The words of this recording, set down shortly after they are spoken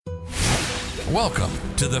Welcome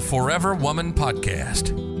to the Forever Woman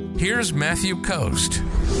Podcast. Here's Matthew Coast.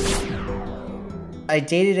 I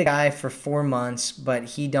dated a guy for 4 months, but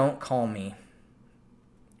he don't call me.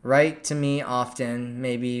 Write to me often,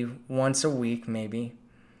 maybe once a week, maybe.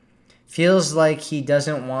 Feels like he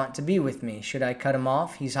doesn't want to be with me. Should I cut him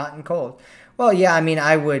off? He's hot and cold. Well, yeah, I mean,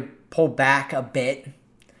 I would pull back a bit,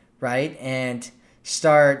 right? And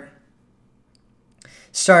start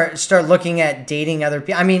looking at dating other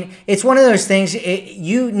people. I mean, it's one of those things,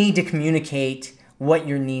 you need to communicate what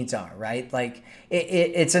your needs are, right? Like,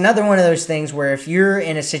 it's another one of those things where if you're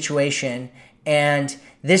in a situation and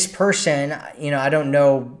this person, I don't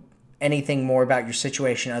know anything more about your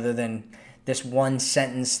situation other than this one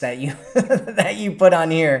sentence that you that you put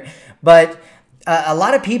on here, but a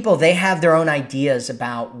lot of people, they have their own ideas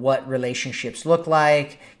about what relationships look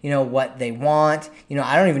like, what they want.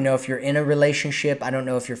 I don't even know if you're in a relationship. I don't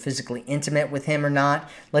know if you're physically intimate with him or not.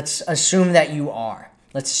 Let's assume that you are.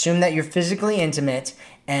 Let's assume that you're physically intimate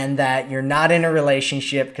and that you're not in a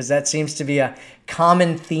relationship, because that seems to be a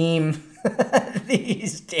common theme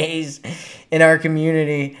these days in our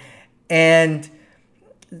community. And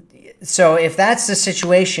so if that's the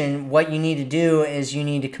situation, what you need to do is you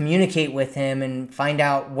need to communicate with him and find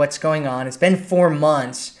out what's going on. It's been 4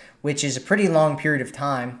 months, which is a pretty long period of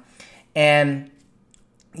time. And,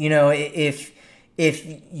 if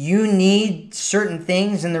you need certain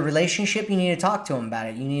things in the relationship, you need to talk to him about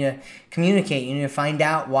it. You need to communicate. You need to find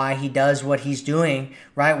out why he does what he's doing,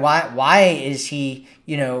 right? Why is he,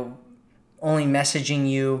 only messaging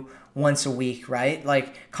you once a week, right?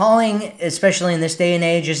 Like, calling, especially in this day and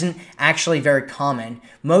age, isn't actually very common.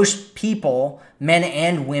 Most people, men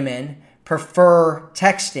and women, prefer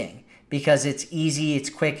texting because it's easy, it's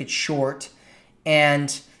quick, it's short.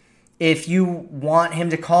 And if you want him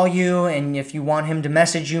to call you and if you want him to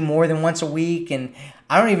message you more than once a week, and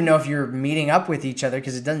I don't even know if you're meeting up with each other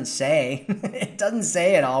because it doesn't say. It doesn't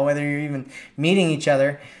say at all whether you're even meeting each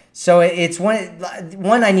other. So it's one,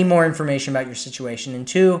 I need more information about your situation. And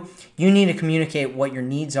two, you need to communicate what your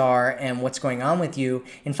needs are and what's going on with you,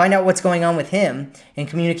 and find out what's going on with him and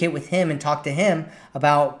communicate with him and talk to him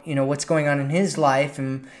about, what's going on in his life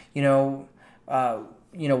and,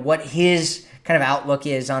 what his kind of outlook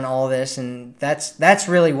is on all this. And that's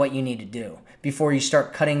really what you need to do before you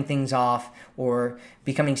start cutting things off or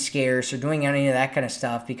becoming scarce or doing any of that kind of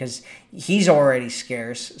stuff, because he's already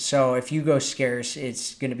scarce. So if you go scarce,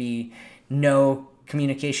 it's going to be no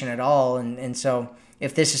communication at all. And so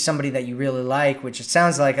if this is somebody that you really like, which it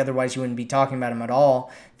sounds like, otherwise you wouldn't be talking about him at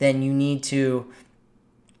all, then you need to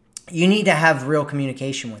have real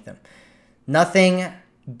communication with him. Nothing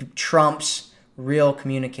trumps real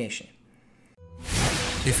communication.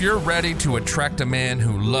 If you're ready to attract a man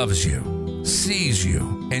who loves you, sees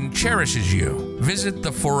you, and cherishes you, visit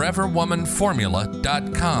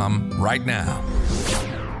theforeverwomanformula.com right now.